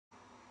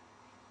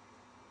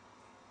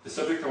The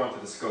subject I want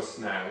to discuss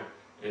now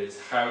is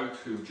how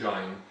to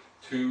join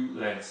two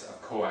lengths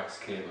of coax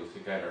cable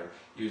together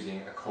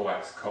using a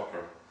coax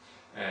coupler.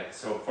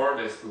 So for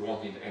this we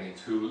won't need any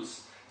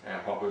tools.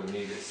 What we'll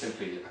need is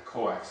simply a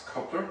coax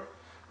coupler,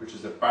 which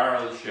is a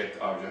barrel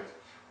shaped object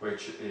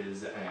which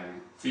is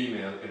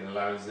female. It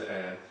allows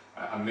a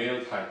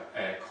male type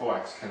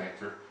coax connector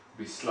to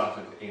be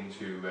slotted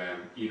into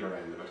either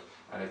end of it,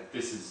 and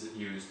this is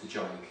used to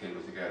join the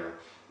cable together.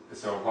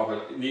 So what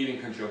we'll need in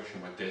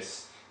conjunction with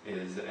this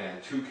is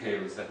two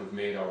cables that we've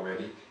made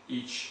already,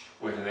 each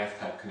with an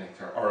F-type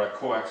connector or a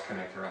coax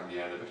connector on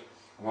the end of it.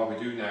 And what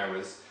we do now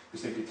is we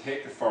simply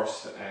take the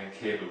first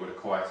cable with a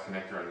coax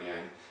connector on the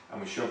end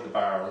and we shove the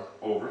barrel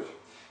over it.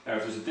 Now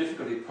if there's a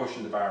difficulty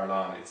pushing the barrel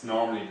on, it's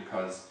normally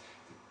because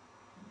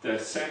the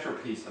centre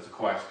piece of the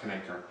coax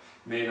connector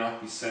may not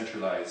be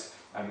centralised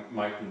and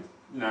mightn't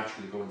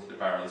naturally go into the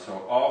barrel.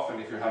 So often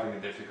if you're having a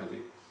difficulty,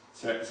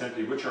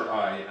 simply with your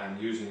eye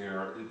and using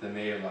the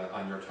nail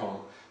on your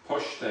tongue,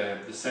 push the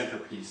centre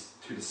piece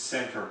to the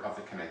centre of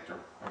the connector,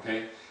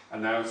 okay?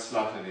 And now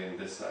slot it in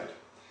this side.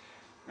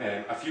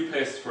 A few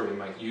places where you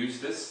might use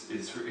this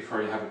is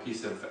where you have a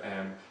piece of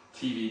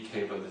TV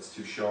cable that's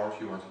too short,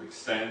 you want to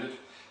extend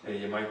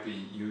it. You might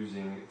be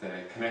using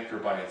the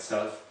connector by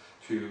itself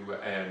to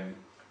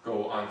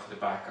go onto the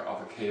back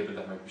of a cable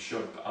that might be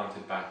shoved onto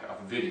the back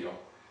of a video.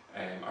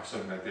 Or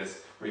something like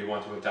this, where you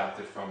want to adapt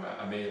it from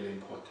a male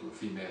input to a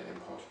female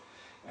input.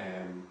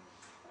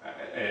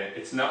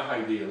 It's not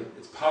ideal,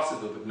 it's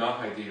possible but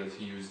not ideal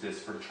to use this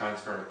for the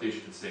transfer of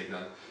digital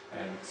signal,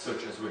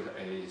 such as with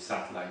a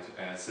satellite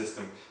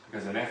system,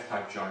 because an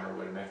F-type joiner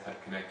with an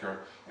F-type connector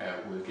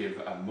will give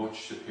a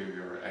much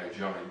superior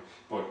join.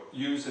 But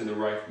used in the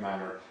right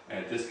manner,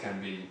 this can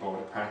be both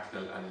a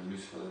practical and a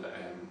useful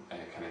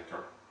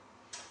connector.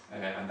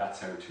 And that's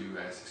how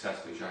to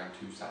successfully join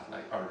two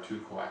satellite or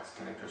two coax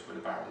connectors with a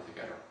barrel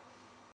together.